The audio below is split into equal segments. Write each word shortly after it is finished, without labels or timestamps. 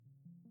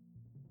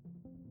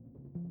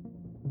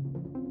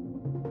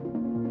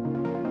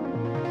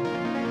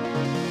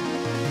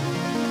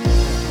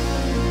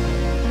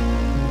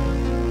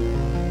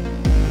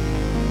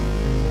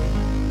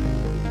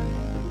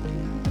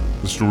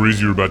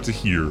stories you're about to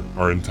hear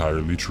are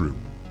entirely true.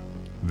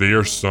 They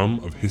are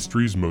some of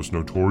history's most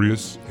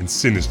notorious and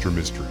sinister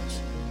mysteries.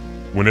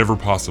 Whenever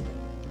possible,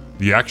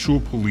 the actual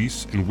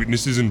police and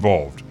witnesses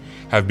involved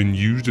have been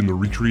used in the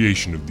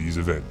recreation of these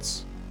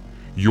events.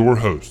 Your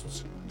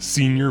hosts,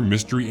 senior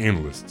mystery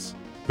analysts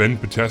Ben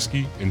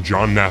Pateski and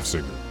John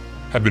Nafziger,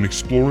 have been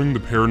exploring the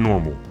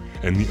paranormal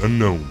and the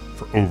unknown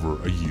for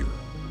over a year.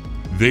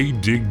 They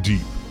dig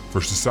deep for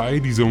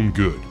society's own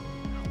good,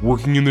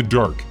 working in the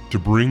dark to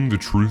bring the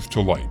truth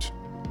to light.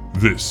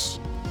 This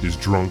is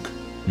Drunk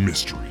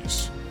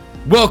Mysteries.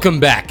 Welcome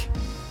back,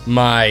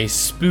 my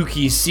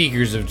spooky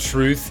seekers of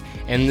truth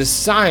and the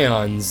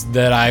scions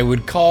that I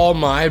would call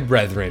my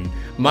brethren.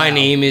 My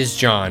name is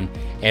John,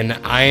 and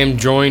I am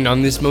joined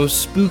on this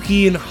most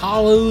spooky and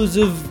hollows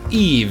of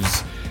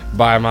eves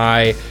by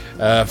my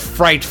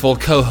frightful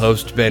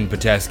co-host, Ben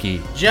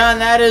Pateski. John,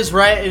 that is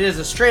right. It is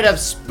a straight-up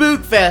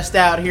spook fest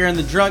out here in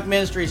the Drunk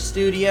Mystery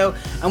Studio,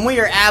 and we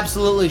are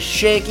absolutely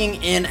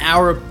shaking in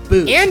our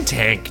boots. And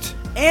tanked.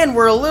 And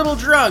we're a little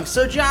drunk.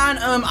 So, John,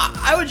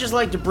 I would just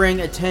like to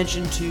bring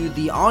attention to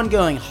the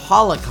ongoing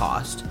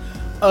Holocaust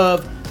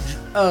of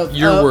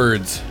Your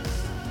words.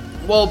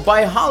 Well,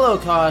 by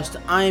Holocaust,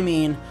 I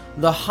mean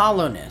the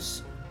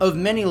hollowness of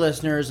many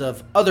listeners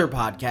of other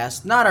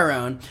podcasts, not our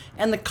own,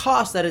 and the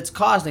cost that it's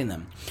costing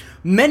them.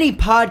 Many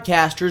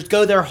podcasters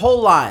go their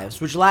whole lives,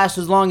 which lasts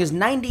as long as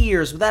 90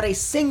 years, without a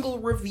single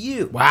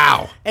review.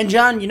 Wow. And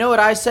John, you know what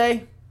I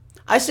say?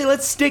 I say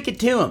let's stick it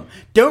to them.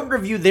 Don't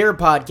review their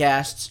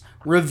podcasts.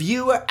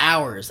 Review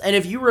ours. And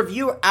if you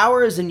review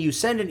ours and you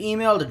send an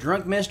email to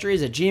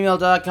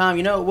drunkmysteries@gmail.com,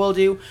 you know what we'll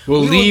do?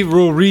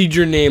 We'll read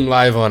your name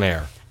live on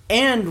air.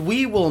 And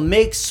we will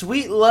make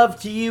sweet love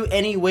to you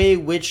any way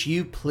which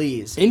you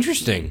please.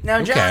 Interesting.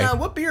 Now, John, okay.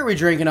 What beer are we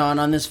drinking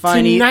on this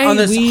fine on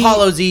this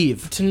Hallows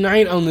Eve?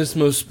 Tonight, on this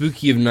most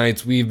spooky of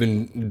nights, we've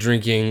been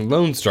drinking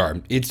Lone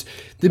Star. It's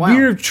the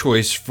beer of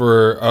choice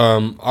for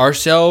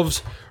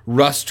ourselves,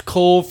 Rust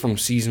Coal from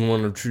Season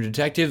 1 of True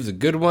Detective, the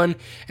good one,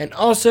 and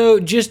also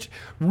just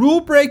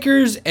rule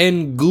breakers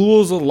and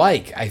ghouls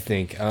alike, I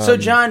think. So,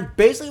 John,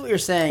 basically what you're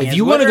saying is... If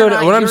you want to go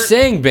to... What I'm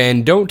saying,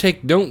 Ben, don't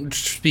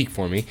speak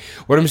for me.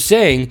 What I'm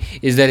saying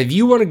is that if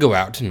you want to go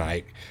out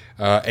tonight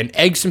and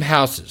egg some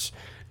houses,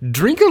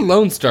 drink a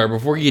Lone Star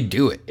before you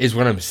do it, is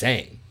what I'm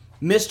saying.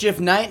 Mischief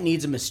Night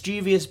needs a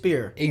mischievous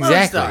beer.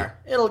 Exactly. Lone Star.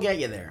 It'll get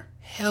you there.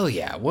 Hell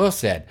yeah, well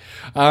said.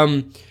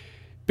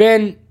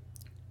 Ben,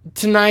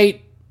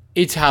 tonight...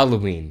 It's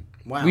Halloween.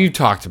 Wow. We've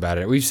talked about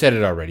it. We've said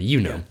it already.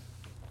 You know. Yeah.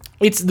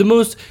 It's the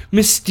most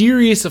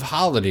mysterious of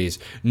holidays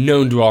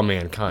known to all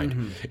mankind.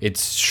 Mm-hmm.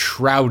 It's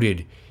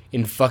shrouded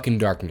in fucking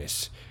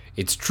darkness.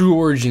 Its true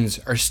origins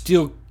are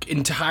still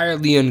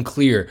entirely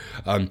unclear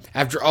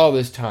after all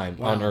this time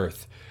on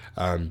Earth.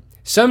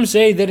 Some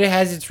say that it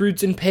has its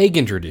roots in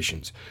pagan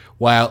traditions,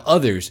 while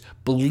others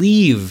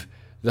believe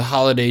the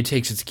holiday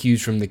takes its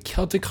cues from the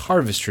Celtic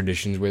harvest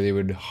traditions where they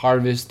would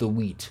harvest the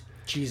wheat.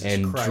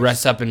 And Christ.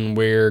 Dress up and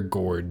wear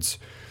gourds.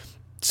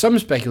 Some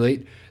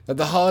speculate that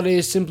the holiday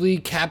is simply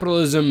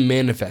capitalism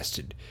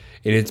manifested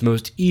in its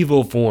most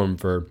evil form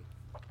for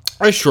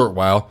a short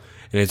while,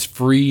 and it's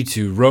free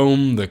to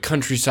roam the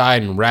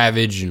countryside and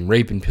ravage and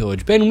rape and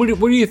pillage. Ben, what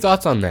are your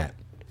thoughts on that?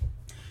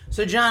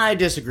 So, John, I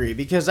disagree,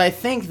 because I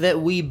think that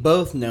we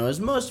both know,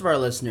 as most of our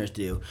listeners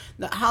do,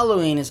 that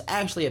Halloween is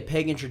actually a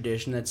pagan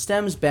tradition that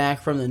stems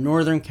back from the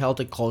Northern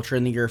Celtic culture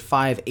in the year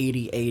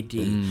 580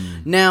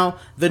 AD. Now,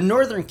 the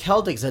Northern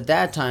Celtics at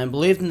that time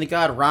believed in the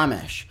god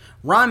Ramesh.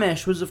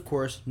 Ramesh was, of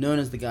course, known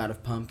as the god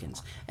of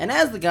pumpkins. And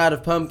as the god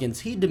of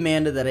pumpkins, he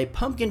demanded that a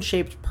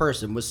pumpkin-shaped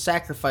person was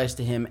sacrificed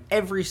to him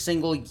every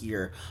single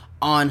year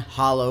on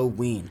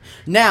Halloween.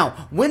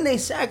 Now, when they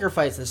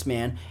sacrificed this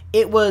man,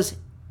 it was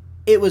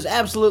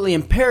absolutely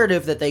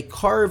imperative that they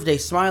carved a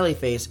smiley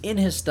face in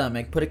his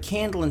stomach, put a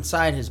candle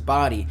inside his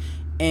body,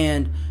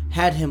 and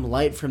had him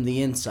light from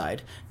the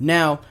inside.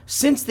 Now,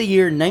 since the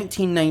year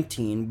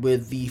 1919,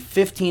 with the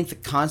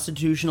 15th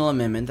Constitutional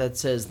Amendment that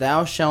says,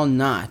 "Thou shalt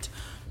not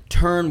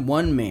turn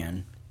one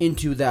man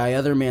into thy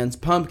other man's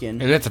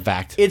pumpkin," and that's a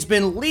fact. It's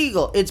been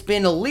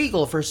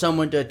illegal for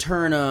someone to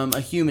turn a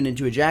human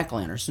into a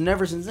jack-o'-lantern. So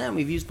never since then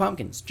we've used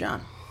pumpkins,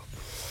 John.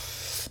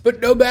 But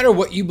no matter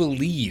what you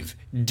believe,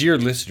 dear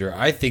listener,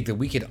 I think that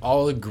we can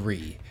all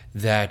agree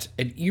that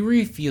an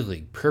eerie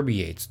feeling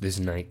permeates this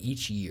night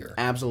each year.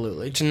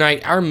 Absolutely.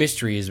 Tonight, our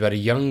mystery is about a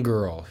young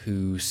girl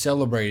who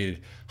celebrated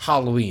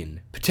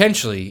Halloween,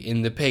 potentially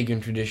in the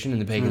pagan tradition, in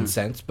the pagan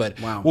sense, but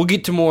we'll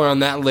get to more on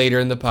that later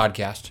in the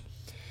podcast.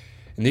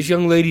 And this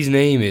young lady's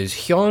name is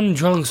Hyun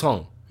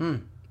Jung-sung,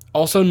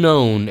 also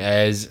known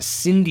as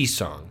Cindy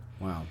Song.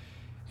 Wow.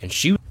 And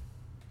she...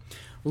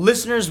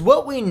 Listeners,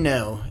 what we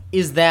know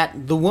is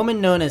that the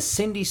woman known as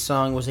Cindy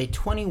Song was a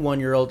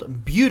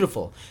 21-year-old,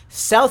 beautiful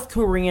South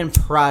Korean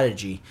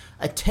prodigy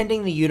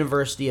attending the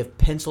University of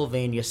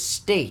Pennsylvania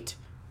State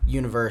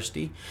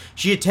University.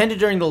 She attended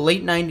during the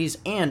late 90s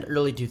and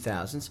early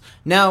 2000s.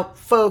 Now,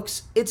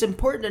 folks, it's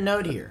important to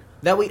note here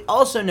that we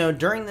also know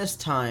during this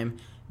time,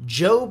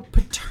 Joe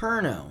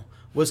Paterno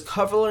was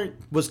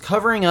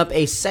covering up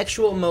a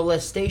sexual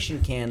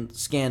molestation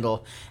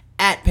scandal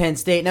at Penn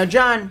State. Now,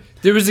 John,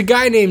 There was a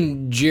guy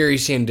named Jerry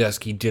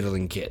Sandusky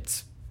diddling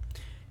kids.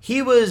 he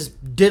was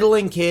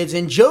diddling kids,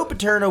 and Joe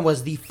Paterno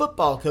was the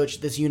football coach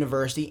at this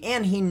university,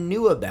 and he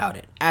knew about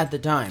it at the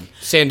time.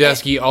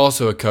 Sandusky,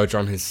 also a coach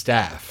on his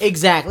staff.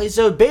 Exactly.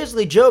 So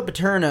basically, Joe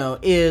Paterno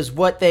is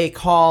what they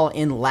call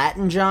in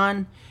Latin,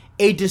 John,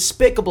 a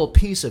despicable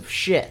piece of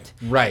shit.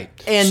 Right.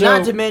 And So-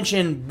 not to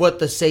mention what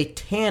the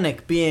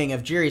satanic being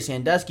of Jerry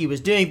Sandusky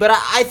was doing. But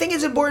I think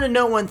it's important to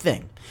note one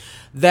thing,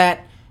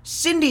 that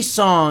Cindy's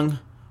song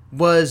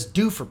was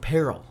due for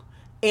peril.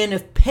 And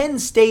if Penn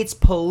State's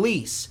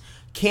police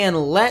can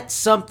let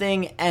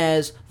something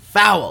as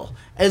foul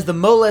as the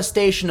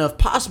molestation of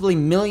possibly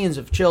millions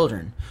of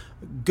children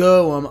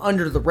go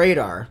under the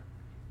radar,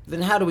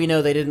 then how do we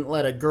know they didn't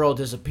let a girl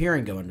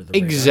disappearing go under the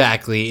radar?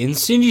 Exactly. And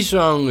Cindy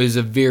Song is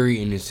a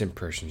very innocent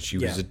person. She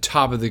was the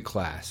top of the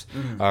class.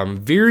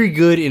 Very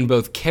good in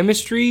both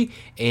chemistry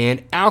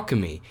and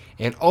alchemy.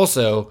 And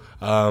also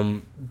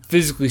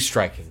physically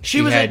striking.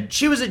 She was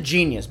a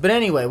genius. But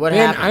anyway, what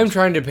happened? I'm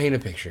trying to paint a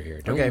picture here.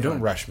 Don't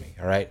rush me,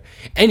 all right?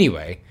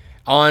 Anyway,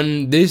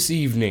 on this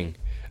evening,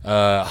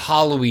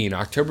 Halloween,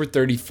 October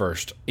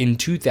 31st, in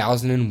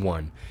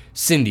 2001,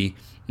 Cindy,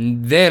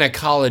 then a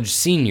college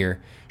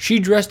senior, she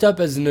dressed up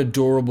as an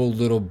adorable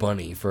little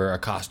bunny for a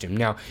costume.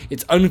 Now,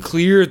 it's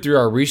unclear through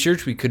our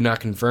research, we could not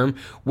confirm,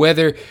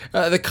 whether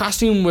the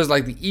costume was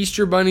like the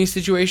Easter Bunny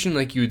situation,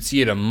 like you would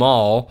see at a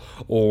mall,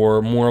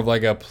 or more of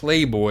like a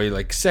Playboy,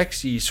 like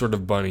sexy sort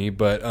of bunny.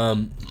 But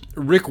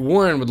Rick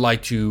Warren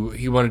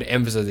he wanted to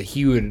emphasize that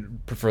he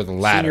would prefer the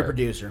latter.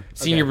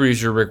 Senior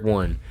producer Rick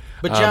Warren.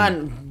 But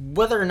John,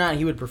 whether or not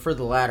he would prefer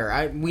the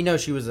latter, we know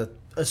she was a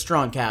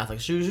strong Catholic.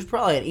 She was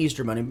probably an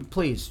Easter Bunny, but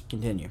please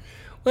continue.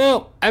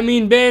 Well, I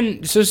mean,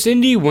 Ben, so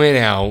Cindy went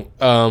out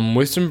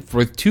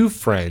with two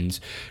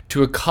friends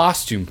to a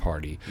costume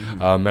party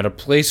at a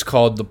place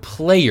called the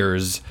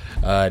Players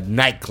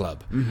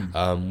nightclub.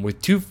 And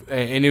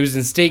it was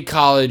in State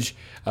College,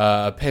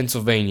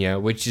 Pennsylvania,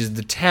 which is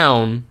the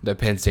town that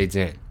Penn State's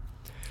in.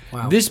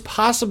 Wow. This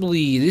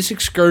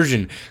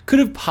excursion could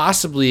have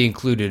possibly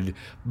included,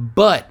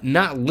 but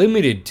not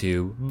limited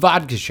to,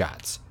 vodka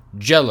shots,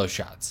 Jello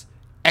shots,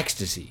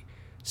 ecstasy,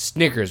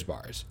 Snickers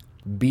bars,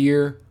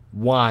 beer,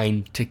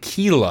 wine,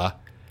 tequila,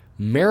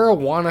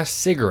 marijuana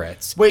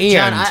cigarettes. Wait,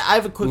 John, I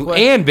have a quick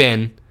question. And,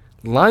 Ben,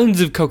 lines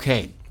of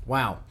cocaine.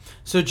 Wow.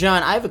 So,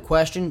 John, I have a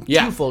question.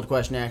 Yeah. Twofold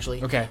question,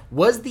 actually. Okay.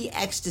 Was the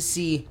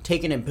ecstasy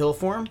taken in pill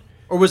form,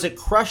 or was it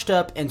crushed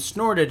up and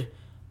snorted?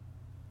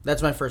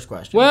 That's my first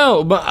question.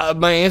 Well,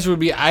 my answer would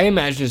be, I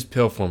imagine it's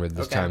pill form at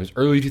this time. It's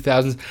early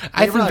 2000s.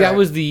 I think that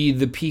was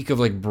the peak of,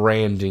 like,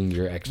 branding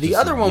your ecstasy. The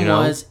other one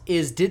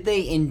did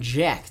they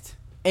inject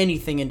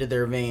anything into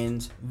their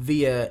veins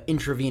via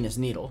intravenous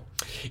needle?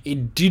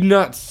 It did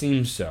not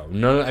seem so.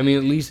 No, I mean,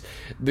 at least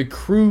the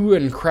crew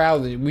and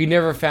crowd, we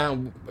never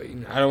found,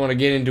 I don't want to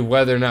get into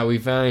whether or not we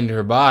found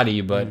her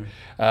body, but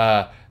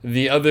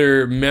the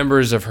other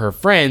members of her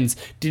friends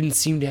didn't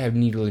seem to have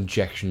needle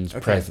injections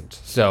present.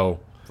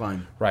 So,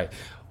 fine. Right.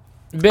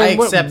 Ben,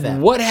 I accept that.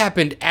 What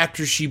happened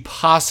after she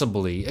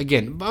possibly,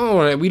 again,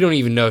 we don't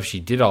even know if she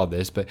did all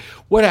this, but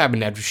what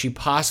happened after she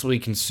possibly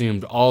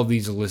consumed all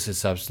these illicit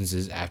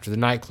substances after the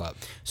nightclub?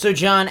 So,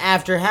 John,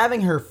 after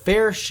having her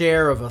fair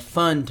share of a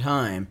fun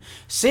time,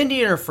 Cindy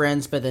and her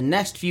friends spent the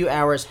next few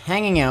hours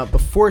hanging out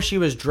before she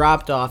was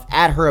dropped off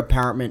at her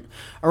apartment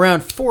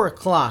around 4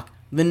 o'clock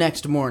the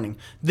next morning.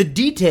 The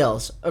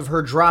details of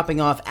her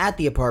dropping off at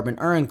the apartment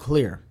are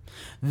unclear.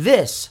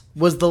 This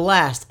was the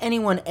last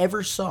anyone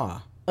ever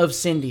saw of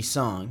Cindy's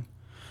song.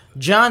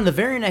 John, the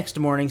very next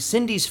morning,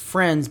 Cindy's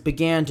friends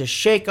began to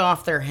shake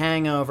off their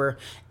hangover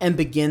and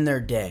begin their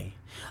day.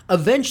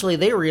 Eventually,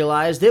 they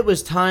realized it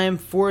was time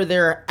for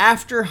their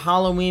after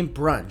Halloween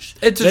brunch.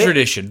 It's a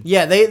tradition.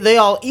 Yeah, they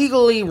all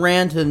eagerly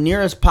ran to the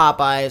nearest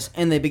Popeyes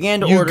and they began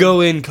to order. You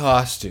go in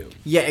costume.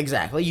 Yeah,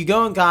 exactly. You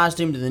go in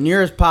costume to the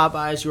nearest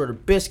Popeyes, you order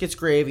biscuits,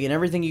 gravy, and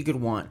everything you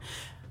could want.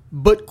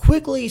 But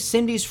quickly,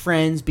 Cindy's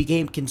friends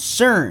became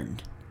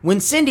concerned when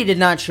Cindy did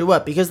not show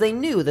up because they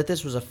knew that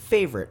this was a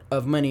favorite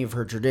of many of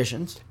her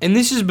traditions. And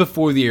this is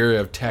before the era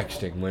of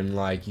texting when,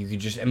 like, you could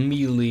just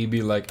immediately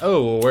be like,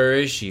 oh, well, where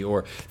is she?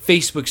 Or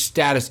Facebook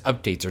status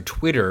updates or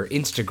Twitter or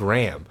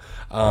Instagram.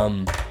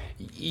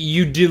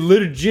 You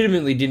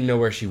legitimately didn't know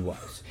where she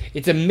was.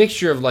 It's a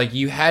mixture of, like,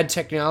 you had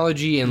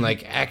technology and,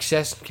 like,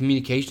 access to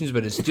communications,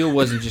 but it still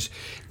wasn't just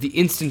the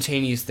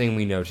instantaneous thing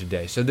we know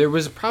today. So there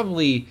was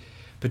probably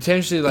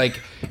potentially, like,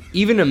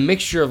 even a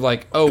mixture of,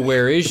 like, oh,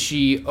 where is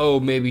she? Oh,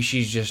 maybe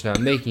she's just not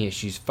making it.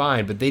 She's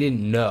fine. But they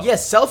didn't know.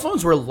 Yes, cell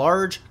phones were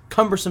large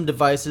cumbersome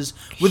devices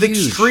with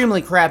Huge.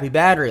 extremely crappy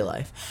battery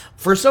life.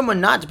 For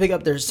someone not to pick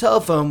up their cell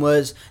phone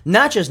was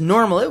not just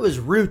normal, it was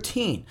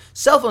routine.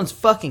 Cell phones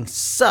fucking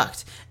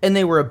sucked, and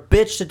they were a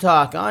bitch to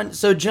talk on.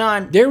 So,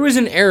 John... There was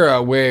an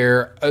era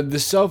where the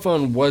cell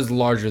phone was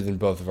larger than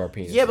both of our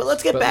penises. Yeah, but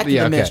let's get back to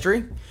the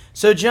mystery.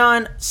 So,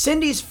 John,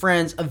 Cindy's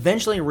friends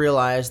eventually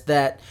realized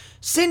that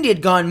Cindy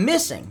had gone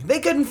missing.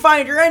 They couldn't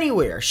find her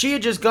anywhere. She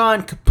had just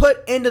gone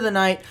kaput into the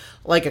night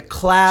like a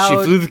cloud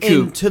She flew the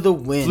coop. into the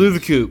wind. Flew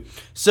the coop.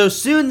 So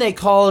soon they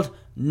called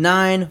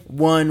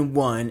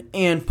 911,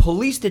 and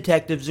police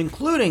detectives,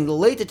 including the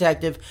late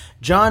detective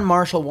John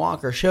Marshall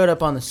Walker, showed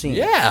up on the scene.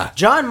 Yeah.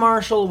 John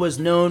Marshall was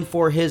known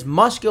for his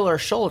muscular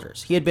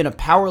shoulders. He had been a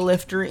power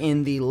lifter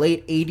in the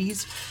late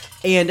 80s,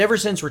 and ever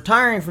since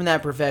retiring from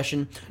that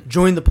profession,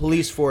 joined the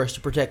police force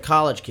to protect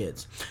college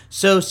kids.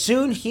 So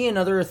soon he and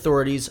other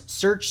authorities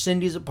searched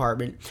Cindy's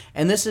apartment,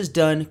 and this is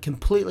done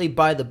completely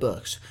by the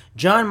books.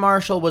 John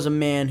Marshall was a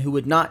man who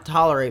would not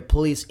tolerate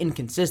police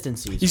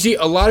inconsistencies. You see,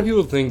 a lot of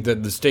people think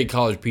that the state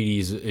college PD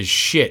is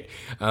shit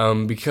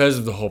because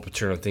of the whole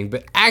Paterno thing,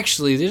 but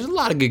actually, there's a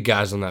lot of good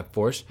guys on that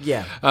force.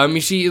 Yeah. You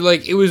see,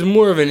 like, it was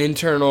more of an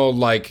internal,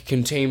 like,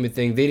 containment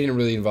thing. They didn't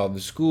really involve the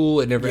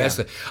school. It never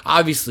escalated.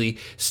 Obviously,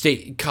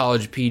 state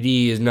college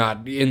PD is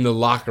not in the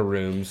locker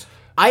rooms.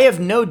 I have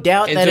no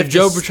doubt And that if if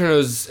Joe this-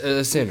 Paterno's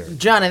a sinner.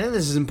 John, I think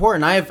this is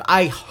important.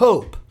 I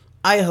hope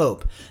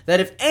that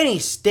if any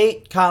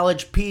state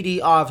college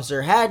PD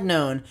officer had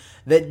known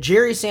that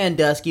Jerry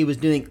Sandusky was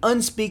doing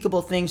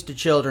unspeakable things to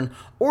children,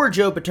 or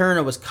Joe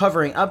Paterno was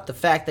covering up the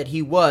fact that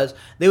he was,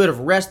 they would have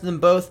arrested them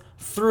both,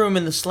 threw them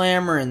in the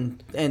slammer,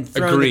 and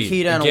thrown Agreed. the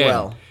key down Again, a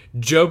well.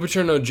 Joe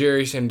Paterno,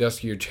 Jerry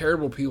Sandusky are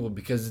terrible people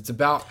because it's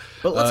about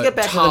But let's get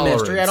back to the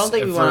mystery. I don't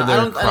think we want. I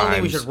don't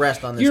think we should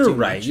rest on this. You're too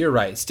right. much. You're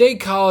right. State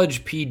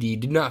College PD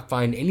did not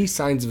find any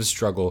signs of a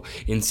struggle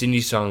in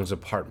Cindy Song's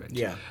apartment.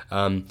 Yeah.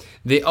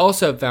 They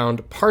also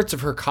found parts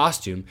of her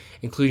costume,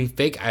 including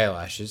fake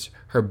eyelashes,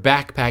 her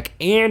backpack,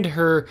 and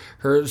her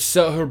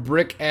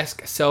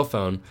brick-esque cell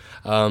phone.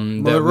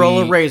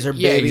 Motorola Razr,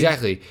 Yeah, baby.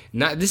 exactly.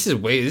 This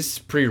is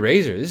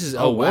pre-Razr. This is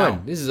 01.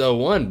 wow. This is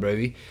 01,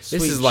 baby. This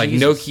Sweet is like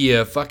Jesus.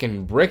 Nokia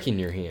fucking brick in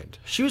your hand.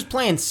 She was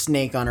playing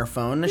Snake on her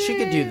phone. She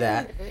could do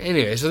that.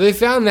 Anyway, so they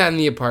found that in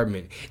the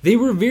apartment. They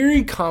were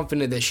very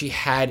confident that she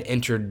had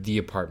entered the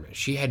apartment.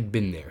 She had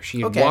been there.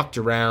 She had walked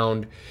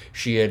around.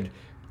 She had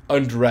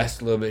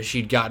undressed a little bit.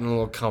 She'd gotten a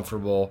little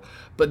comfortable.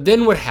 But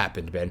then what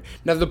happened, Ben?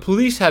 Now, the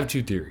police have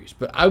two theories,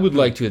 but I would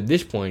like to, at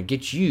this point,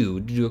 get you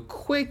to do a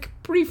quick,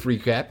 brief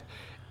recap.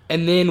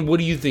 And then what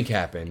do you think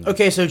happened?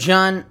 Okay, so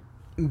John,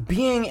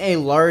 being a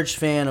large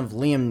fan of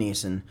Liam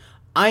Neeson,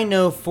 I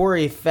know for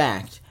a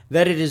fact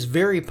that it is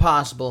very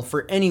possible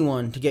for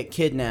anyone to get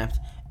kidnapped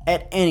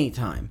at any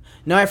time.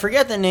 Now, I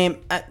forget the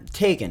name.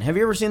 Taken. Have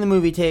you ever seen the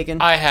movie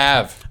Taken? I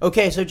have.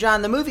 Okay, so John,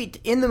 in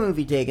the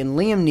movie Taken,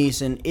 Liam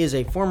Neeson is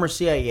a former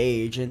CIA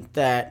agent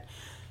that,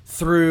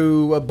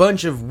 through a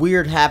bunch of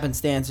weird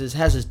happenstances,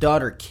 has his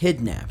daughter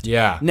kidnapped.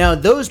 Yeah. Now,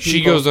 those people...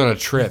 She goes on a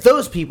trip.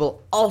 Those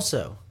people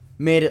also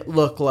made it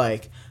look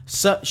like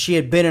she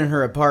had been in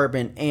her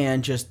apartment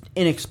and just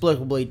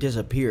inexplicably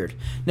disappeared.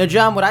 Now,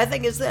 John, what I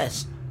think is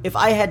this. If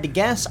I had to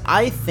guess,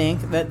 I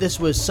think that this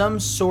was some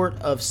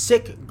sort of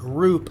sick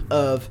group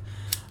of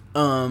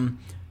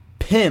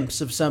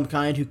pimps of some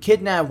kind who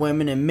kidnap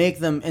women and make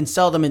them and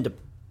sell them into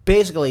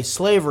basically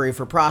slavery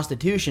for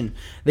prostitution.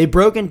 They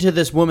broke into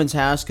this woman's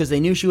house because they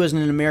knew she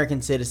wasn't an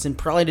American citizen,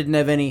 probably didn't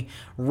have any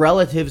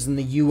relatives in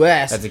the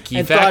U.S. That's a key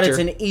and factor. thought it's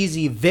an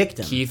easy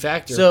victim. Key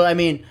factor. So, I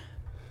mean,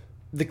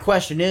 the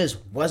question is,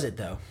 was it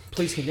though?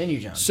 Please continue,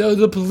 John. So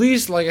the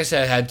police, like I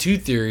said, had two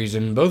theories,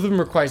 and both of them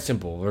were quite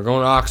simple. They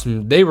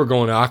were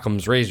going to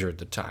Occam's razor at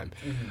the time.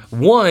 Mm-hmm.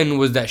 One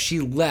was that she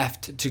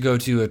left to go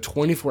to a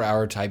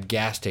 24-hour type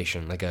gas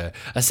station, like a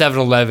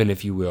 7-Eleven,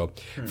 if you will,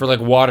 for like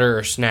water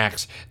or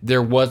snacks.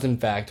 There was, in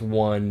fact,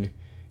 one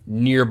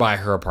nearby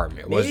her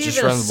apartment. It was Maybe just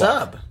even a around the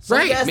block. sub. Some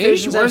Right? gas Maybe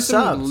stations she have wanted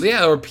some, subs.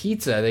 yeah, or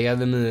pizza. They got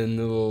them in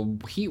the little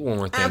heat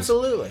warmer things.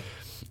 Absolutely.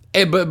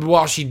 But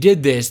while she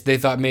did this, they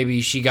thought maybe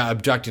she got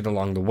abducted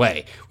along the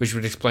way, which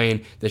would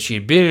explain that she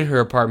had been in her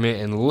apartment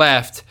and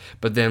left,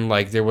 but then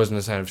like there wasn't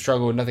a sign of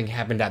struggle, nothing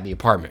happened at the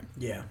apartment.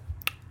 Yeah.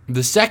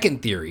 The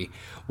second theory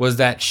was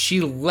that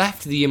she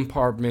left the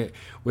apartment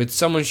with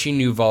someone she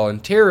knew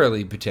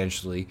voluntarily,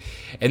 potentially,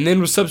 and then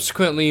was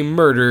subsequently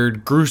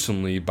murdered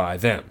gruesomely by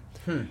them.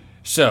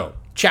 So,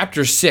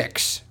 Chapter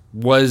 6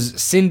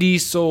 was Cindy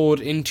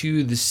sold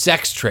into the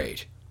sex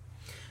trade.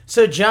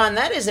 So, John,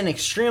 that is an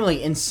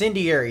extremely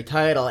incendiary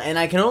title, and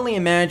I can only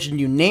imagine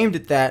you named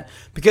it that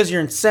because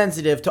you're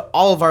insensitive to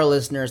all of our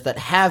listeners that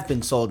have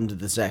been sold into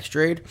the sex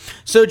trade.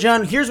 So,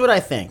 John, here's what I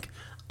think.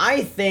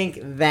 I think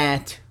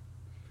that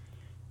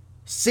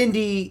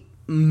Cindy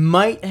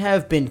might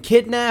have been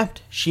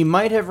kidnapped. She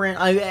might have ran...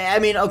 I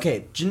mean,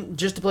 okay,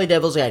 just to play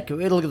devil's advocate,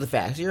 we look at the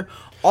facts here.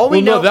 All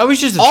we know, no, that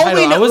was just a all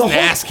title. we know- I wasn't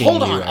hold- asking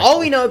Hold you, on. actually. All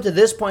we know up to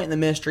this point in the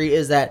mystery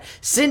is that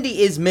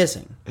Cindy is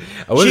missing.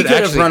 I wasn't She could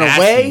have actually run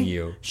asking away.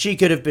 you. She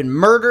could have been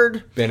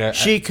murdered. Been a-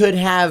 she could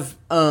have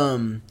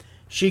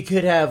she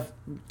could have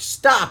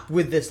stopped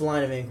with this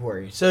line of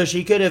inquiry. So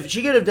she could have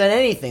done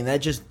anything that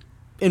just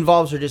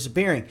involves her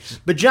disappearing.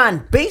 But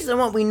John, based on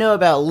what we know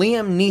about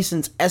Liam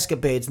Neeson's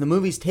escapades in the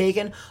movies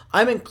Taken,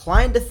 I'm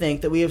inclined to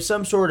think that we have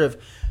some sort of,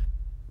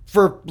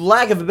 for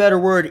lack of a better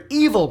word,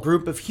 evil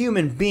group of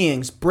human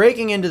beings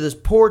breaking into this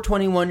poor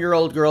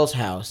 21-year-old girl's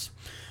house.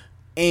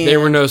 And, there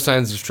were no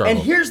signs of struggle.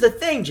 And here's the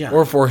thing, John.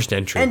 Or forced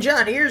entry. And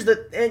John, here's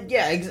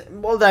the...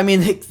 well, I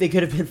mean, they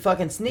could have been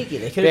fucking sneaky.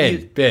 They could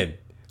have... Ben,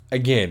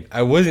 again,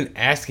 I wasn't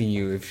asking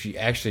you if she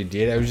actually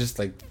did. I was just,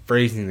 like,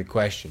 phrasing the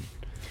question.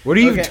 What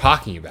are you even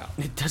talking about?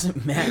 It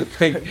doesn't matter.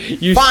 Like,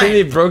 you said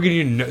they broke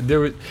into you. There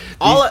was...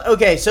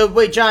 Okay, so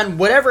wait, John,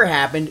 whatever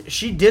happened,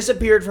 she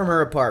disappeared from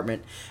her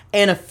apartment,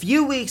 and a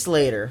few weeks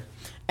later,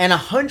 and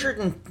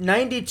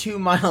 192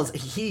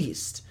 miles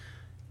east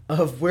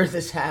of where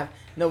this happened...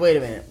 No, wait a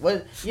minute.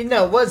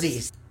 It was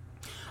east.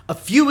 A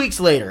few weeks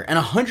later, and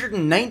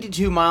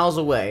 192 miles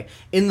away,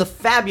 in the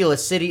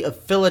fabulous city of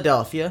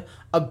Philadelphia,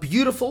 a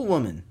beautiful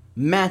woman,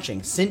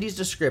 matching Cindy's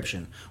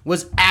description,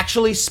 was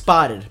actually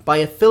spotted by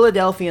a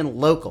Philadelphian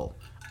local,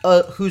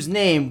 whose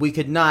name we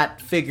could not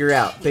figure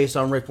out based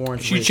on Rick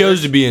Warren's research. She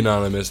chose to be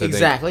anonymous, I think.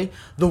 Exactly.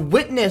 The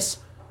witness,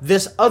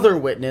 this other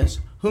witness,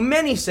 who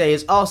many say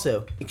is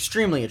also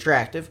extremely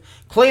attractive,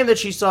 claimed that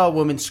she saw a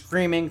woman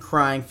screaming,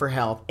 crying for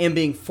help, and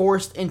being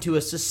forced into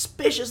a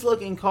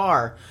suspicious-looking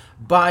car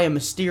by a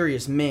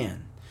mysterious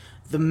man.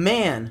 The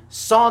man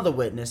saw the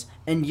witness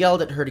and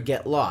yelled at her to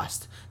get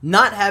lost.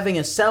 Not having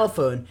a cell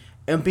phone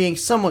and being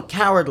somewhat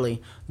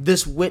cowardly,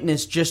 this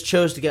witness just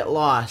chose to get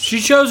lost. She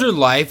chose her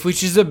life,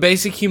 which is a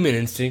basic human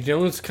instinct. No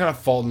one's kind of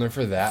faulting her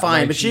for that.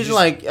 Fine, like, but she's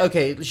like,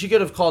 okay, she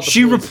could have called the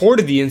She police.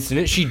 reported the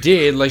incident. She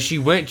did. Like, she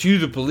went to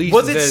the police.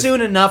 Was it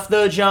soon enough,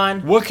 though,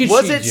 John? What could she do?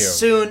 Was it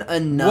soon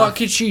enough? What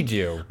could she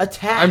do?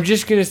 Attack. I'm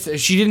just going to say,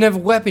 she didn't have a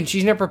weapon.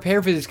 She's not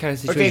prepared for this kind of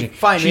situation. Okay,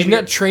 fine. She's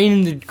not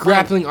trained in the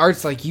grappling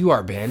arts like you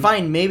are, Ben.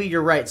 Fine, maybe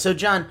you're right. So,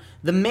 John,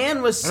 the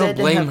man was said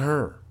to have... I don't blame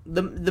her.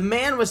 The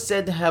man was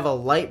said to have a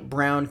light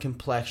brown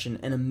complexion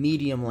and a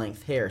medium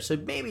length hair, so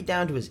maybe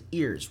down to his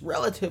ears,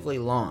 relatively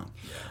long.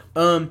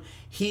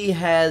 He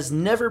has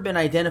never been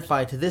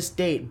identified to this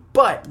date,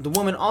 but the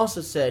woman also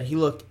said he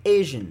looked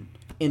Asian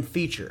in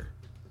feature.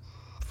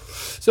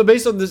 So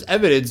based on this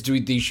evidence, do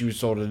we think she was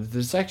sold into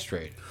the sex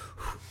trade?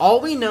 All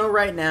we know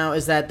right now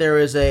is that there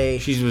is a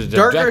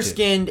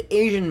darker-skinned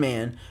Asian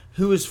man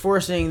who is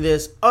forcing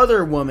this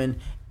other woman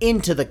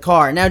into the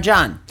car. Now,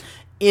 John...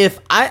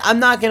 I'm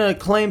not going to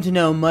claim to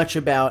know much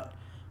about...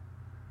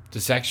 The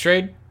sex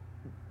trade?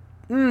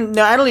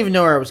 No, I don't even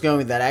know where I was going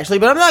with that, actually.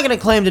 But I'm not going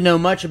to claim to know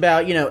much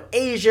about,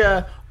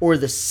 Asia or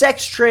the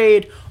sex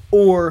trade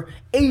or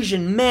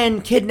Asian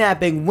men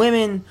kidnapping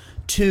women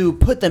to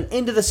put them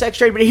into the sex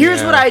trade. But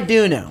here's what I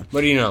do know.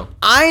 What do you know?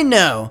 I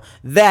know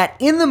that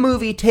in the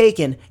movie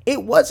Taken,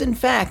 it was, in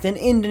fact, an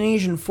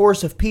Indonesian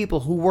force of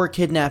people who were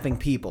kidnapping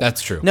people.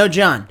 That's true. Now,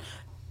 John...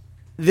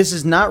 This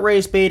is not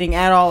race baiting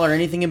at all or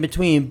anything in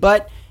between,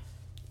 but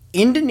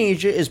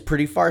Indonesia is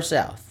pretty far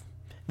south.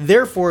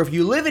 Therefore, if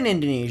you live in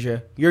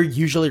Indonesia, you're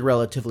usually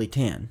relatively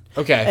tan.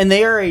 Okay. And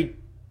they are a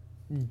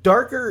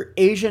darker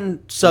Asian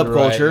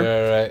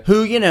subculture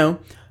who,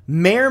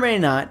 may or may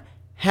not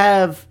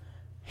have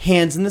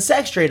hands in the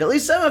sex trade. At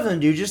least some of them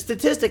do, just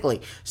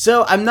statistically.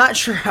 So I'm not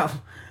sure how...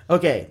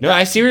 Okay. No,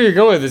 I see where you're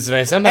going with this, and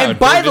I somehow And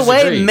by the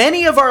disagree. way,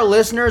 many of our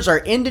listeners are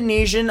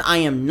Indonesian. I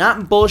am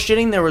not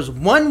bullshitting. There was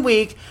 1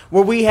 week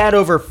where we had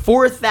over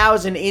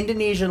 4,000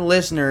 Indonesian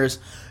listeners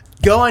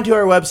go onto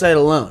our website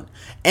alone.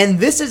 And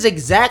this is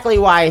exactly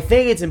why I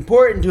think it's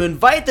important to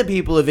invite the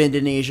people of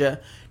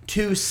Indonesia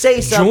to say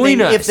something.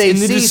 Join us if they in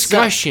the see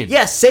discussion.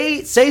 Yes,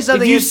 say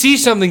something. If you see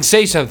something,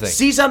 say something.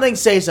 See something,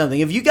 say something.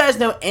 If you guys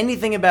know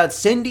anything about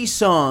Cindy's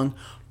song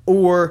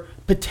or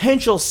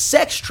potential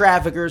sex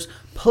traffickers,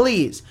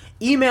 please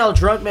email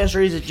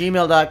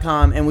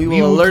drunkmysteries@gmail.com and we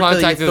will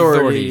alert the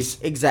authorities.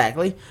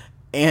 Exactly.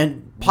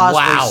 And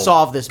possibly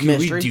solve this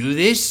mystery. Can we do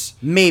this?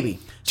 Maybe.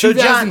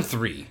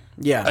 2003.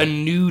 Yeah. A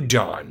new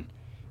dawn.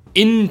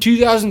 In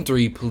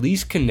 2003,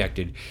 police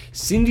connected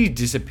Cindy's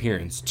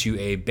disappearance to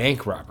a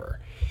bank robber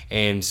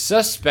and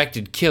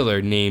suspected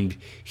killer named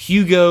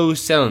Hugo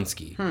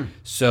Selinski.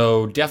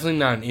 So definitely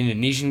not an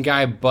Indonesian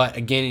guy, but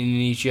again,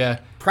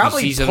 Indonesia.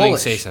 Probably you see something,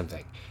 Polish. say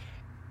something.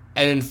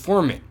 An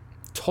informant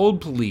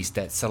told police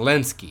that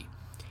Selinski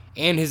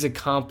and his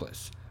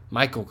accomplice,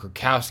 Michael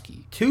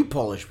Krakowski, 2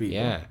 Polish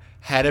people,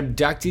 had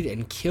abducted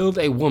and killed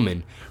a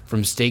woman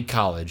from State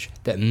College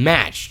that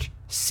matched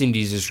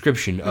Cindy's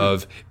description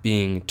of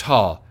being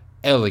tall,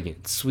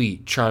 elegant,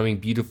 sweet, charming,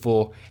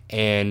 beautiful,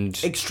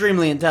 and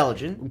extremely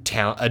intelligent,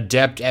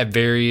 adept at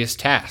various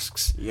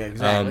tasks. Yeah,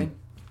 exactly.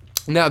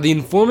 Now, the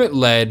informant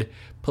led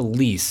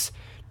police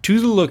to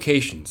the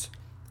locations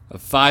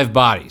of 5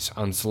 bodies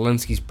on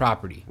Selinski's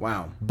property.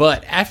 Wow.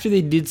 But after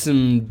they did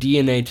some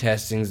DNA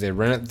testings, they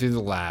ran it through the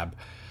lab,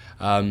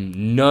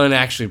 none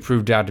actually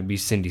proved out to be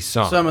Cindy's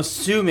song. So I'm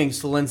assuming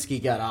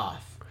Selinski got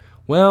off.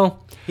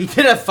 Well, He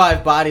did have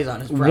 5 bodies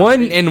on his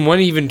property. one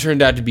even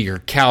turned out to be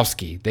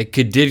Kurkowski. They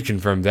did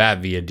confirm that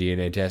via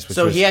DNA test.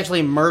 So he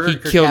actually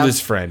murdered He killed Kurkowski.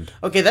 his friend.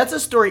 Okay, that's a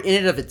story in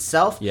and of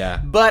itself. Yeah.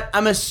 But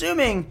I'm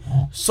assuming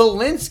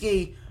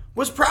Solinsky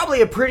was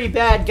probably a pretty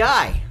bad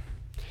guy.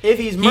 If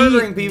he's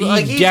murdering people,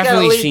 He he's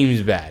definitely gotta leave,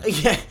 seems bad.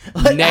 Yeah,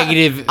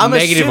 Negative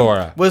assuming-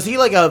 aura. Was he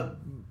like a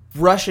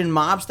Russian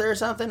mobster or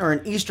something, or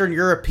an Eastern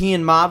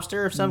European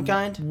mobster of some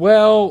kind?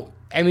 Well,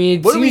 I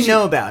mean, What do we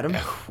know about him?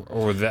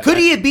 Or that, Could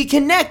he be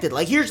connected?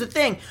 Like, here's the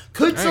thing: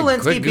 could All right,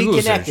 Zelensky quick be Google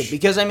connected? search.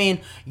 Because I mean,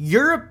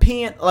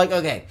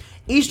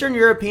 Eastern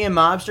European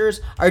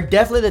mobsters are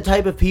definitely the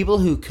type of people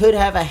who could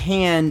have a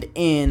hand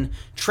in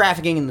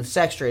trafficking in the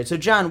sex trade. So,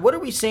 John, what are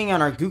we seeing on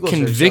our Google search?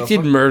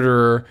 Convicted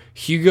murderer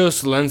Hugo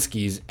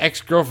Zelensky's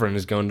ex-girlfriend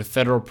is going to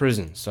federal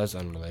prison. So that's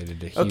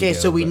unrelated to Hugo. Okay,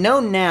 so we but- know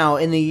now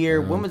in the year,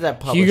 when was that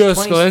published? Hugo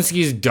 20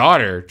 Zelensky's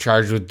daughter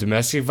charged with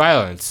domestic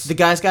violence. The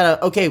guy's got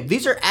a... Okay,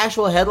 these are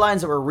actual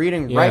headlines that we're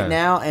reading Yeah. right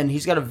now, and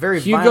he's got a very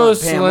Hugo violent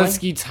family.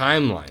 Zelensky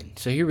timeline.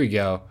 So here we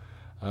go.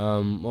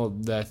 Well,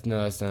 that's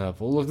not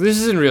helpful. Look, this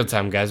is in real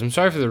time, guys. I'm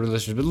sorry for the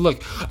listeners, but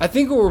look, I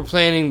think what we're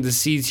planting the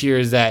seeds here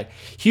is that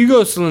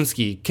Hugo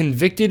Zelensky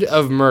convicted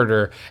of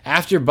murder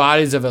after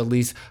bodies of at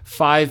least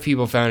 5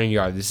 people found in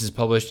yard. This is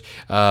published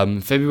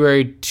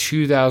February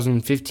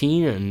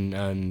 2015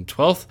 and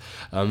 12th.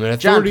 And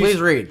John,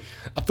 please read.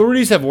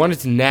 Authorities have wanted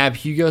to nab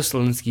Hugo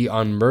Zelensky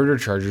on murder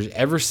charges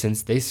ever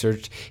since they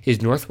searched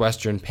his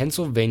northwestern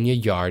Pennsylvania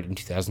yard in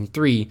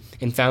 2003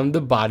 and found the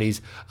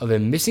bodies of a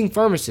missing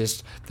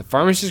pharmacist, the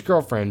pharmacist's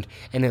girlfriend,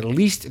 and at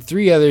least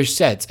 3 other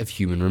sets of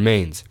human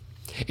remains.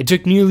 It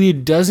took nearly a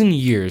dozen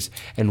years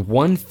and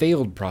 1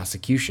 failed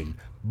prosecution,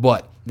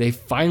 but they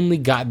finally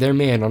got their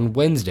man on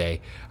Wednesday.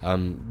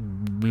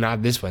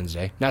 Not this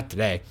Wednesday, not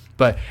today,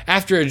 but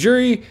after a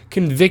jury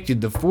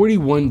convicted the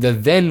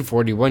then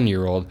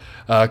 41-year-old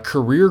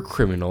career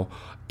criminal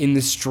in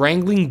the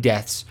strangling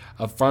deaths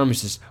of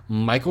pharmacist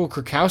Michael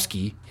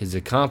Kurkowski, his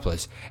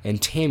accomplice,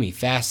 and Tammy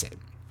Fassett.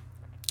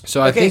 So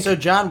I think so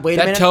John, wait a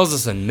that minute. tells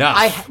us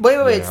enough. Wait, you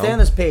know? stay on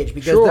this page,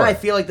 because Sure. then I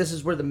feel like this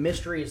is where the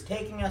mystery is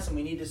taking us and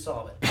we need to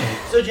solve it.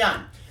 So,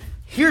 John,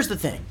 here's the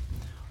thing.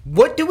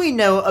 What do we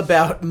know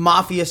about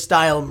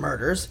mafia-style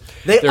murders?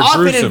 They're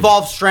often gruesome.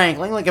 involve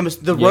strangling, like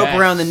the rope Yes,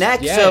 around the neck.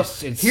 yes,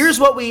 So it's- here's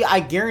what I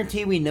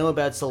guarantee we know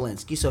about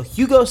Zelensky. So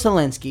Hugo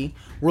Zelensky,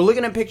 we're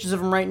looking at pictures of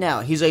him right now.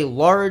 He's a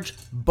large,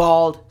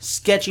 bald,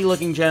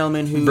 sketchy-looking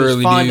gentleman who's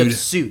Burly fond dude. of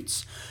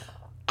suits.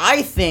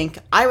 I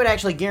would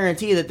actually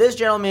guarantee that this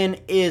gentleman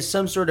is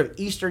some sort of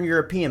Eastern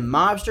European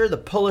mobster. The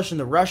Polish and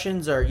the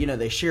Russians are,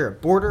 they share a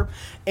border.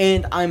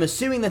 And I'm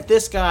assuming that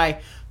this guy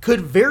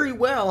could very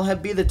well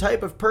be the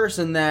type of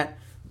person that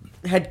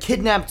had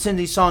kidnapped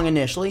Cindy Song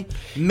initially.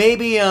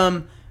 Maybe,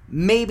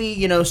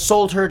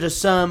 sold her to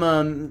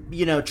some,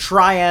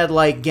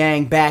 triad-like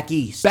gang back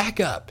east. Back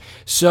up.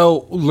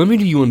 So let me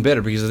do you one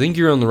better, because I think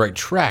you're on the right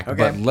track. Okay.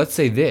 But let's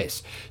say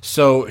this.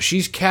 So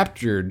she's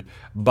captured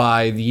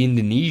by the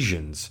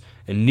Indonesians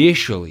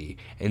initially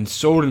and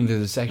sold into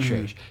the sex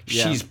trade.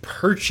 Yeah. She's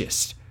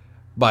purchased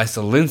by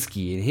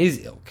Zelensky and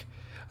his ilk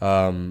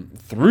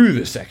through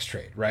the sex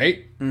trade,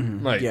 right?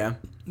 Like, Yeah.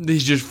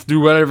 He's just through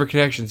whatever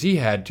connections he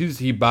had to.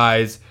 He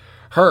buys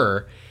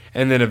her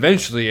and then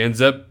eventually ends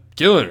up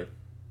killing her.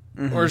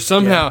 Or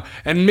somehow,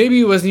 and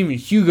maybe it wasn't even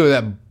Hugo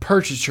that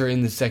purchased her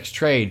in the sex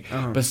trade,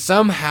 but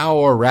somehow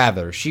or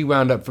rather, she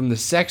wound up from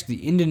the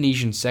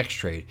Indonesian sex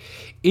trade,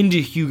 into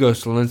Hugo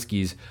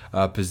Zelensky's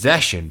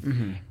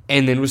possession,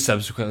 and then was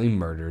subsequently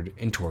murdered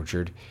and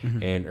tortured,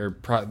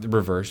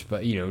 reversed.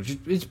 But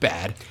it's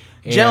bad.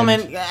 And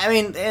Gentlemen,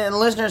 and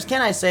listeners,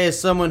 can I say, as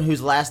someone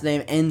whose last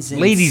name ends in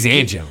Ladies ski,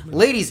 and gentlemen.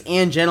 ladies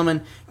and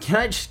gentlemen, can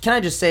I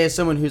just say, as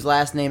someone whose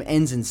last name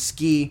ends in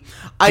ski,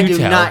 I Do do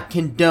tell. not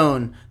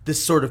condone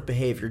this sort of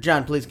behavior.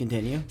 John, please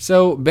continue.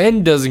 So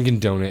Ben doesn't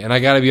condone it, and I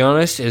gotta be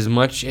honest. As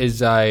much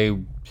as I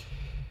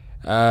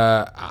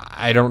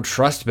don't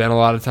trust Ben a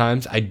lot of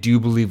times, I do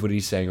believe what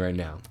he's saying right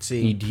now.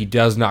 See. He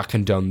does not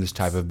condone this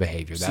type of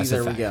behavior. That's See,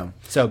 there a fact. we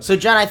go. So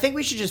John, I think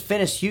we should just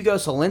finish Hugo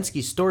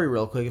Zelensky's story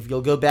real quick, if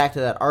you'll go back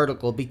to that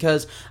article,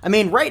 because,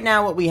 right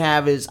now what we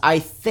have is, I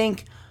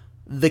think,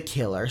 the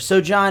killer.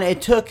 So, John,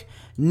 it took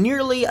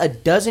nearly a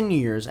dozen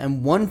years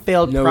and 1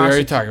 failed no, we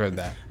already talked about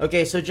that.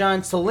 Okay, so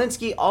John,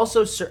 Zelensky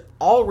also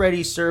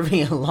already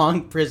serving a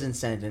long prison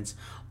sentence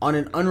on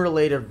an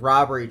unrelated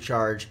robbery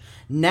charge,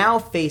 now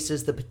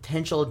faces the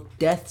potential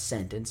death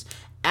sentence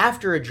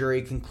after a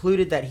jury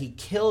concluded that he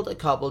killed a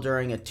couple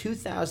during a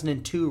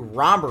 2002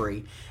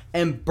 robbery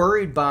and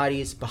buried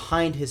bodies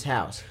behind his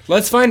house.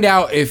 Let's find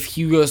out if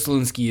Hugo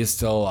Zelensky is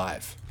still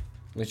alive.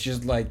 Which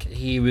is like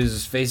he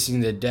was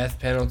facing the death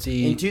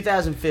penalty In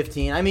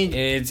 2015,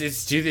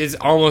 it's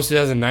almost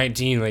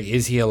 2019. Like,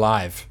 is he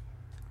alive?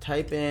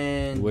 type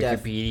in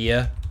death.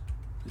 Wikipedia.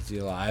 Is he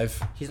alive?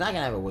 He's not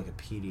gonna have a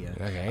Wikipedia.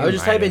 Okay, I would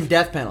just he might type in have.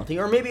 death penalty,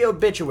 or maybe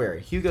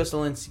obituary. Hugo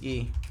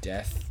Zelensky.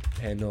 Death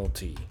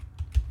penalty.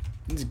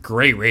 It's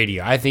great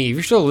radio. I think if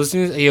you're still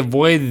listening, he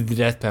avoided the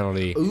death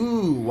penalty.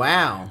 Ooh,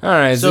 wow. All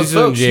right, so he's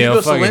in jail.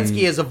 Hugo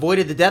Solinsky has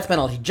avoided the death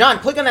penalty. John,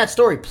 click on that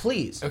story,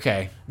 please.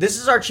 Okay. This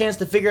is our chance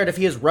to figure out if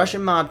he has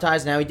Russian mob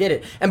ties and how he did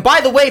it. And by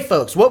the way,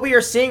 folks, what we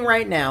are seeing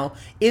right now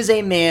is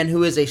a man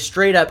who is a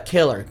straight-up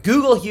killer.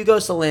 Google Hugo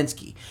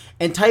Solinsky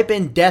and type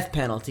in death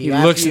penalty. He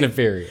looks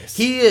nefarious.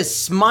 He is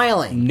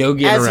smiling. No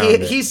getting around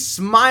it. He's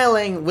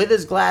smiling with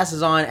his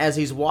glasses on as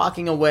he's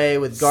walking away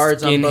with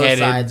guards on both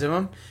sides of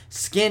him.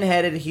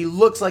 Skin-headed. He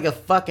looks like a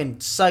fucking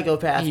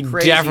psychopath. He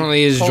crazy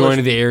definitely is Polish.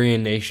 joining the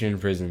Aryan Nation in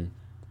prison.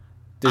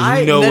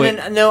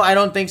 No, I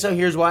don't think so.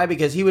 Here's why: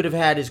 because he would have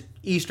had his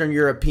Eastern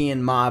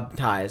European mob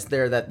ties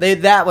there.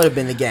 That would have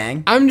been the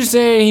gang. I'm just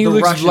saying he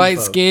looks Russian light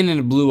folk. skinned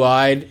and blue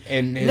eyed.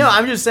 No,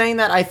 I'm just saying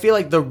that I feel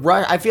like the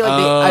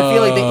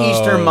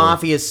Eastern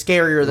Mafia is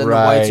scarier than the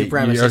white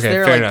supremacists. Okay,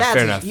 They're fair like, enough,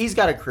 fair enough. He's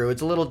got a crew.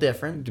 It's a little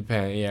different.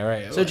 Yeah,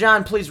 right. So,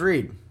 John, please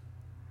read.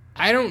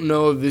 I don't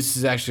know if this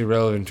is actually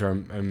relevant to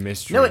our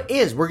mystery. No, it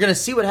is. We're gonna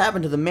see what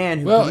happened to the man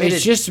who committed.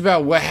 It's just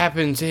about what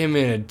happened to him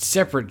in a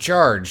separate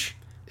charge.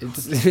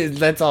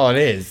 That's all it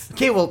is.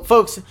 Okay, well,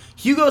 folks,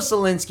 Hugo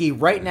Solinsky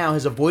right now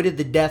has avoided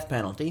the death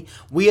penalty.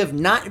 We have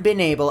not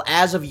been able,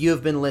 as of you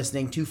have been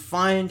listening, to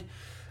find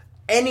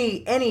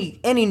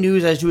any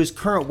news as to his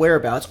current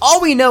whereabouts.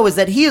 All we know is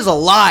that he is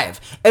alive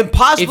and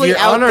possibly if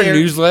you're out on our there.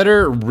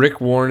 newsletter,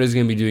 Rick Warren is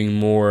going to be doing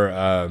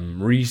more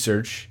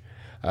research.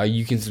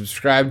 You can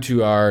subscribe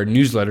to our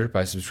newsletter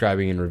by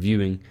subscribing and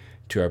reviewing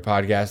to our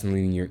podcast and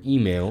leaving your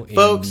email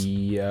Folks,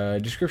 in the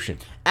description.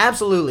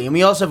 Absolutely. And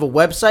we also have a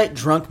website,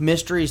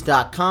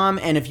 drunkmysteries.com.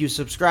 And if you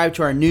subscribe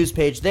to our news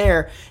page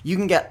there, you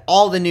can get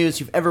all the news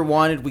you've ever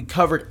wanted. We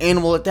covered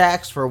animal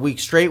attacks for a week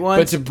straight once.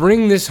 But to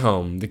bring this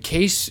home, the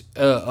case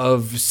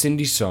of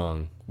Cindy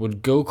Song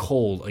would go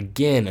cold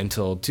again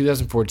until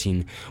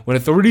 2014, when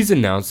authorities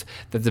announced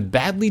that the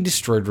badly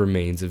destroyed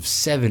remains of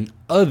 7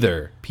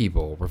 other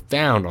people were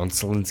found on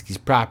Solinsky's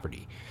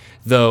property.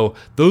 Though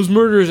those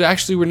murders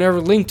actually were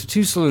never linked to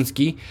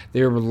Solinsky,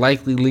 they were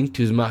likely linked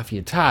to his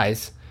mafia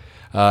ties.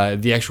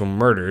 The actual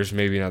murders,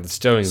 maybe not the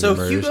stowing of the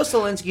murders. Hugo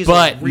Solinsky is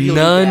but a really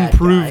none bad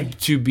proved guy.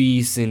 to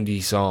be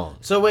Cindy Song.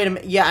 So wait a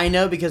minute. Yeah, I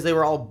know, because they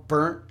were all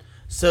burnt,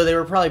 so they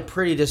were probably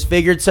pretty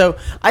disfigured. So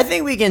I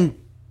think we can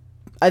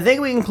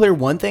clear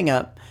one thing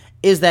up,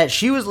 is that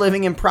she was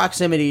living in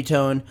proximity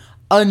to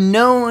a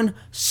known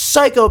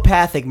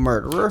psychopathic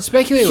murderer.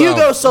 Speculate Hugo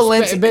well.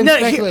 Solinsky.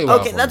 Speculate well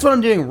Okay, for that's me. what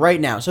I'm doing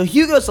right now. So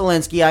Hugo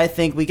Solinsky, I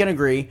think we can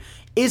agree,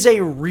 is a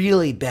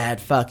really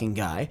bad fucking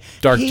guy.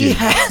 Dark he dude.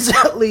 has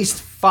at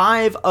least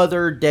 5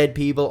 other dead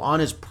people on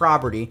his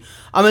property.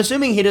 I'm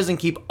assuming he doesn't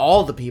keep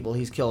all the people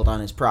he's killed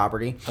on his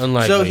property.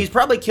 Unlikely. So he's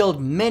probably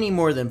killed many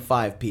more than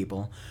 5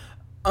 people.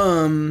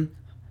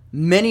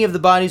 Many of the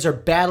bodies are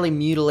badly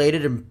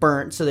mutilated and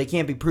burnt, so they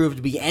can't be proved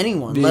to be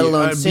anyone, let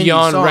alone Cindy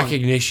beyond Song.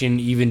 recognition,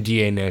 even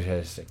DNA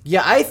testing.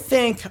 Yeah, I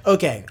think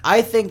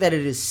that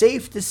it is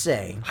safe to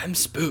say, I'm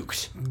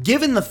spooked.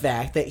 given the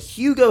fact that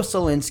Hugo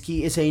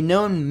Solinsky is a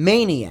known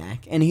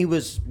maniac, and he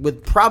was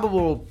with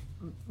probable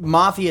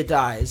mafia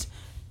ties,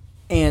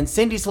 and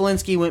Cindy Song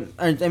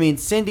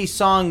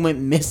went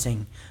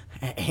missing,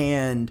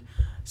 and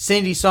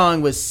Cindy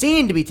Song was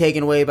seen to be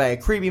taken away by a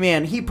creepy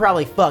man, he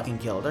probably fucking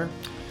killed her.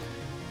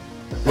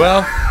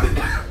 Well,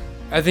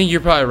 I think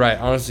you're probably right,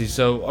 honestly.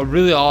 So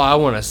really all I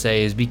want to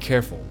say is be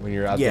careful when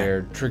you're out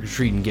there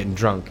trick-or-treating, getting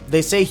drunk.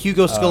 They say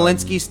Hugo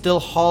Solinsky still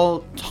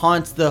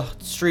haunts the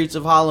streets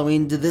of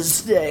Halloween to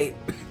this day.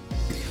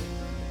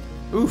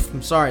 Oof,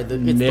 I'm sorry. It's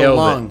the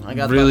lung. I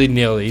got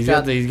nailed it. He's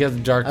got the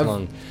dark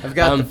lung. I've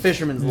got the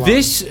fisherman's lung.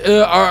 This, we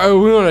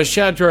want to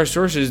shout out to our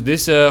sources.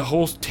 This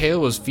whole tale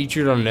was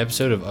featured on an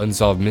episode of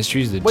Unsolved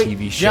Mysteries, the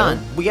TV show.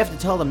 John, we have to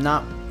tell them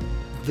not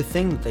the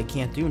thing that they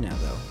can't do now,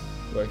 though.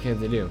 What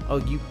can't they do? Oh,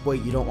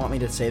 you don't want me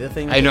to say the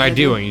thing? I know, I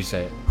do want you to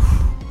say it.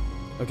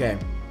 Okay.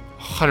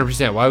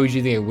 100%. Why would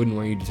you think I wouldn't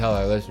want you to tell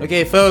our listeners?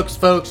 Okay, folks.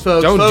 Don't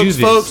do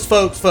this.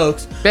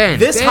 Folks. Ben,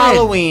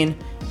 Halloween,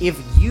 if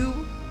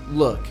you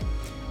look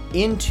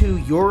into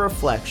your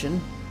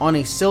reflection on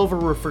a silver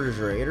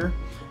refrigerator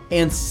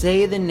and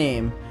say the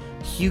name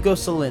Hugo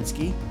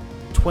Solinsky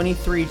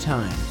 23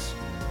 times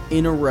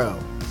in a row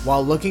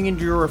while looking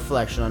into your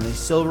reflection on a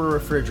silver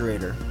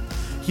refrigerator,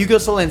 Hugo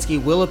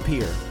Solinsky will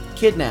appear,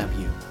 kidnap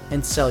you,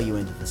 and sell you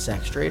into the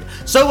sex trade.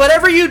 So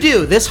whatever you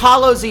do this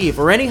Hallows Eve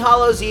or any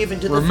Hallows Eve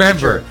into the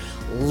future,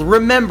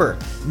 remember,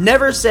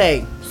 never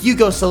say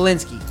Hugo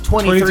Solinsky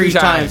 23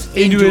 times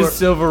into a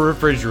silver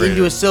refrigerator.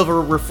 Into a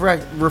silver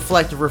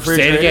reflective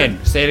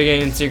refrigerator. Say it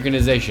again in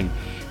synchronization.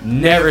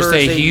 Never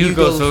say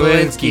Hugo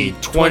Solinsky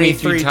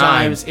 23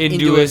 times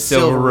into a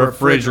silver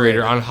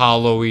refrigerator on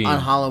Halloween. On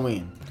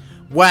Halloween.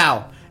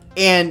 Wow.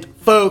 And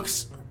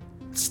folks,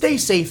 stay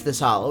safe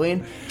this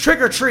Halloween. Trick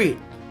or treat,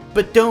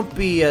 but don't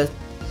be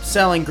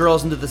selling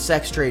girls into the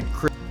sex trade.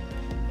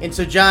 And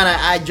so, John,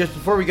 I just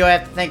before we go, I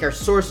have to thank our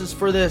sources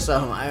for this.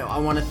 I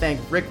want to thank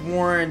Rick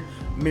Warren,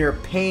 Mira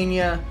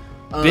Pena,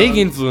 Big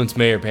influence,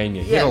 Mayor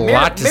Pena. He had a Mayor-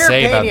 lot to Mayor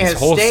say about Pena this has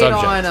whole stayed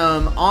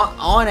subject.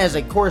 on as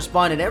a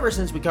correspondent ever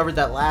since we covered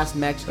that last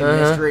Mexican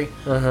mystery.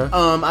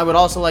 I would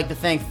also like to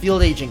thank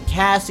Field Agent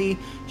Cassie.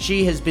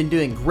 She has been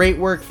doing great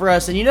work for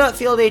us. And you know what,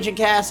 Field Agent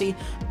Cassie?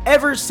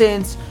 Ever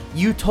since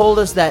you told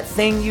us that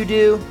thing you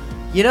do,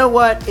 you know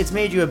what? It's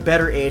made you a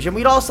better agent.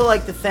 We'd also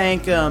like to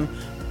thank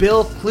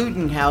Bill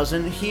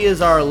Kludenhausen. He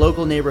is our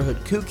local neighborhood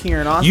kook here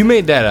in Austin. You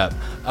made that up.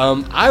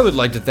 I would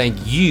like to thank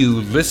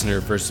you,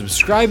 listener, for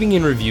subscribing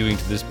and reviewing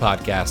to this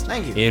podcast.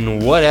 Thank you. In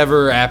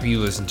whatever app you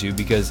listen to,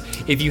 because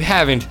if you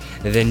haven't,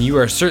 then you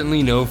are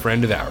certainly no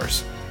friend of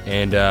ours.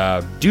 And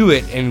do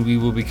it, and we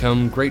will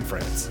become great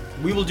friends.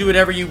 We will do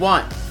whatever you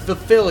want.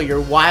 Fulfill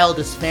your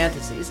wildest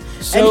fantasies.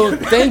 So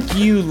thank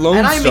you, Lone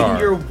And I Star.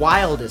 mean your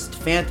wildest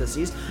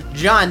fantasies.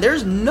 John,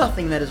 there's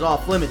nothing that is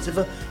off limits. If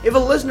a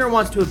listener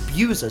wants to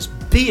abuse us,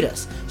 beat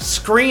us,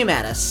 scream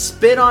at us,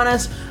 spit on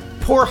us,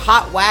 pour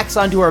hot wax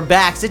onto our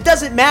backs, it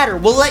doesn't matter.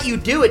 We'll let you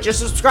do it. Just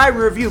subscribe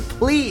and review,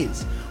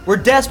 please. We're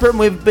desperate and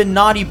we've been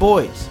naughty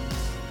boys.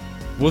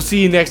 We'll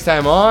see you next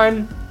time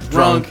on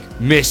Drunk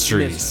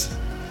Mysteries.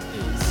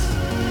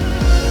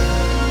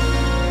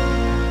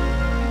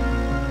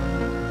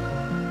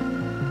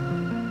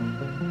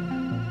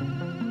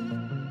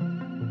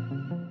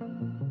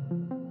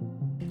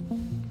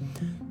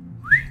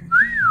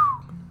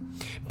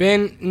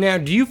 Ben, now,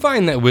 do you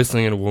find that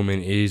whistling at a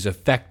woman is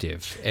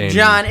effective?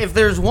 John, if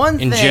there's one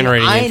thing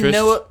generating I interest?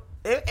 know,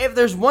 if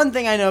there's one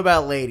thing I know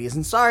about ladies,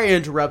 and sorry I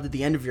interrupted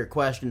the end of your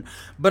question,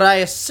 but I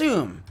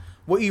assume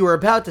what you were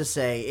about to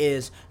say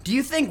is, do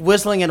you think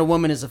whistling at a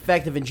woman is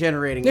effective in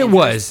generating It interest?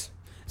 was.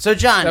 So,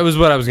 John, That was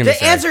what I was going to say.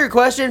 To answer your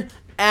question,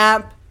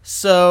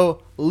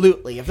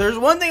 absolutely. If there's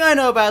one thing I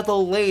know about the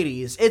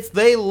ladies, it's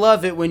they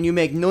love it when you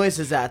make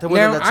noises at them.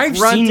 Whether Now, that's I've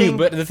grunting. seen you,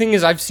 but the thing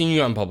is, I've seen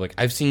you out in public.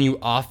 I've seen you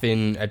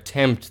often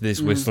attempt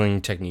this whistling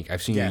technique.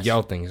 I've seen Yes. you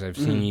yell things. I've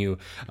seen you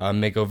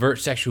make overt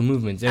sexual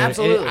movements. And,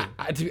 Absolutely.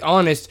 and to be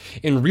honest,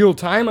 in real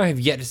time, I have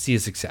yet to see a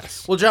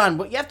success. Well, John,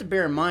 what you have to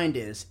bear in mind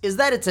is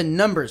that it's a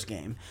numbers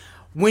game.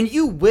 When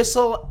you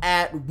whistle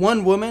at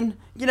one woman,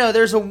 you know,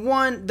 there's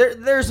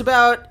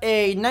about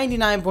a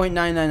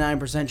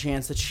 99.999%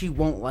 chance that she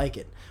won't like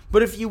it.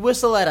 But if you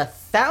whistle at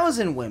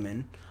 1,000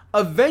 women,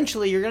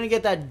 eventually you're going to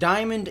get that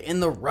diamond in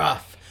the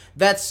rough,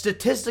 that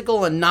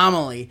statistical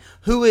anomaly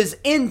who is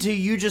into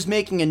you just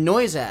making a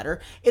noise at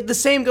her. The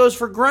same goes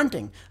for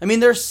grunting. I mean,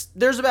 there's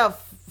about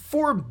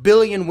 4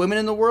 billion women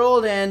in the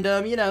world, and,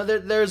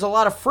 there's a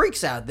lot of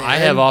freaks out there. I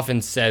have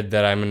often said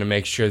that I'm going to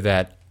make sure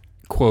that,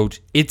 quote,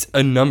 it's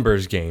a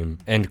numbers game,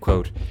 end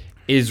quote,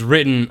 is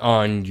written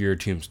on your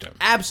tombstone.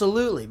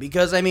 Absolutely,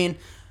 because, I mean,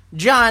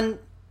 John,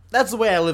 that's the way I live